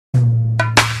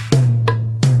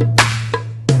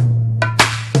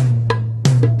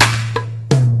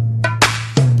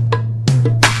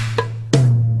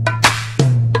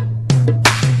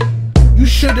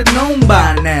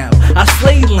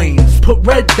with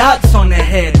red dots on their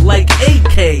head like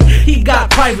AK. He got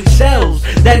private shells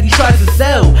that he tries to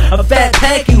sell. A fat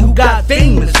Paki who got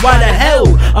famous, why the hell?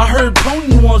 I heard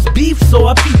Pwny wants beef, so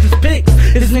I peeped his pics.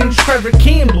 His name's Trevor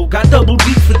Campbell, got double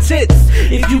D's for tits.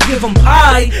 If you give him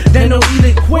pie, then they'll eat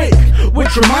it quick.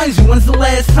 Which reminds you, when's the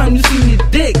last time you seen your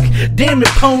dick? Damn it,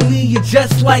 Pwny, you're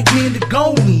just like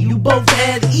Mandighomi. You both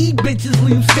had bitches,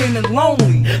 leave you standing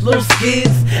lonely. Little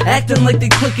skids, acting like they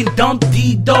click and dump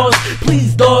DDoS.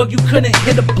 Please, dog, you couldn't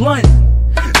hit a blunt.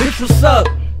 Bitch, what's up?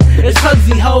 It's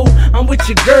HugZy, ho, I'm with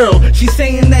your girl. She's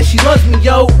saying that she loves me,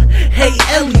 yo. Hey,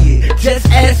 Elliot, just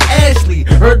ask Ashley.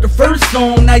 Heard the first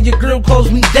song, now your girl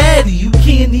calls me daddy. You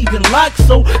can't even lock,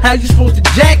 so how you supposed to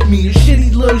jack me? Your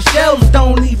shitty little shells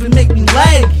don't even make me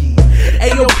laggy.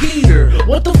 Ayo Peter,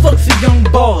 what the fuck's a young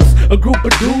boss? A group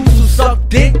of dudes who suck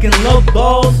dick and love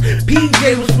balls.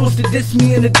 PJ was supposed to diss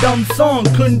me in a dumb song,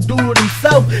 couldn't do it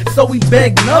himself, so he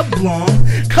begged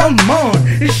Nublong. Come on,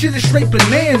 this shit is straight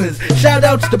bananas. Shout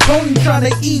outs to Pwny trying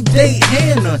to eat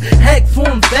Dejah. Hack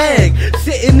form fag,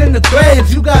 sitting in the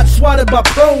threads. You got swatted by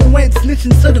pro and went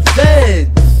snitching to the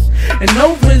feds. And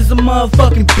Nova is a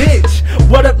motherfucking bitch.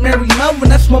 What up, Mary Melvin?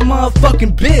 That's my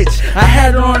motherfucking bitch. I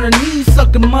had her on her knees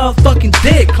sucking motherfucking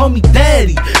dick. Call me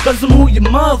daddy, cause I'm who you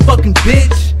motherfucking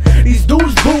bitch. These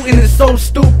dudes booting is so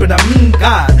stupid, I mean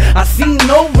God. I seen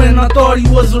Nova and I thought he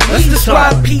was a retard. Let's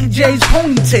describe PJ's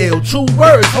ponytail. True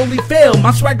words, holy fail.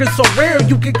 My swagger's so rare,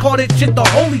 you can call that shit the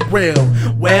holy grail.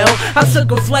 Well, I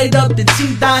took a flight up to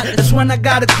T-Dot. That's when I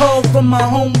got a call from my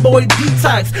homeboy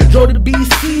Detox. Drove to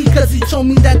BC cause he told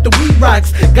me that the weed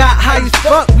rocks. Got high as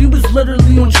fuck, we was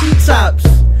literally on treetops.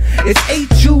 It's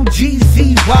HugZy.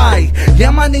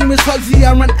 Yeah, my name is HugZy,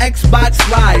 I run Xbox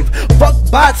Live.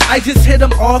 Fuck bots, I just hit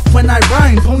him off when I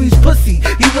rhyme. Pony's pussy,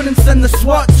 he wouldn't send the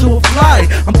SWAT to a fly.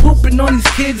 I'm pooping on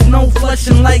these kids, no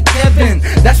flushing like Kevin.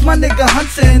 That's my nigga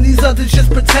Hunter and these others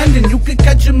just pretending. You could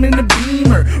catch him in a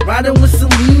Beamer, riding with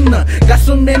Selena. Got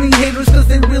so many haters cause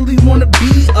they really wanna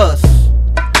be us.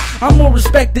 I'm more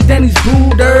respected than these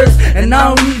brooders, and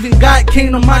I don't even got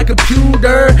cane on my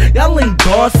computer. Y'all ain't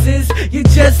bosses, you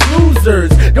just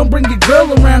losers. Don't bring your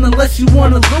girl around unless you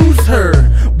wanna lose her.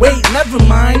 Wait, never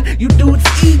mind, you dudes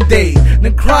E-Day.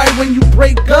 Then cry when you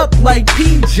break up like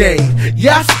PJ.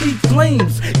 Yeah, I speak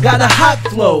flames, got a hot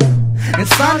flow. And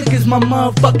Sonic is my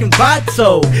motherfucking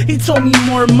vato. He told me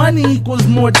more money equals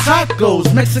more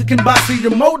tacos. Mexican boss of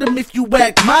your modem if you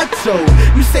act macho.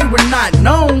 You say we're not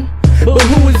known, but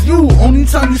who is you? Only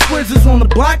time you squares is on the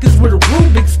block is with a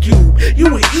Rubik's Cube.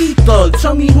 You an E-Thug,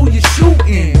 tell me who you're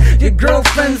shooting. Your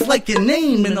girlfriend's like your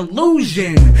name, an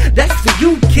illusion. That's for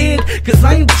you, kid, cause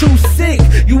I am too sick.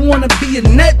 You wanna be a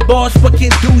net boss but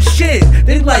can't do shit.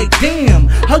 They like, damn,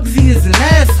 HugZy is an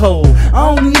asshole. I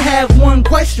only have one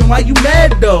question, why you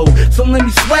mad though? So let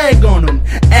me swag on him.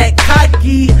 Act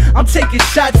cocky, I'm taking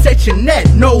shots at your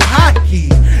net, no hockey.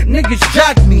 Niggas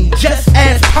jock me, just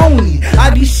ask Pwny. I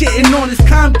be shitting on his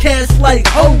Comcast like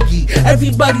Hoagie.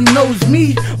 Everybody knows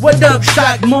me. What up,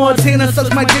 Shock Montana?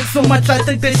 Sucks my dick so much I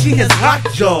think that she has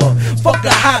lockjaw. Fuck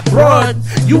a hot broad,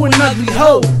 you an ugly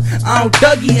hoe. I don't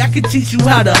Dougie, I can teach you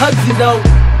how to HugZy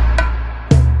though.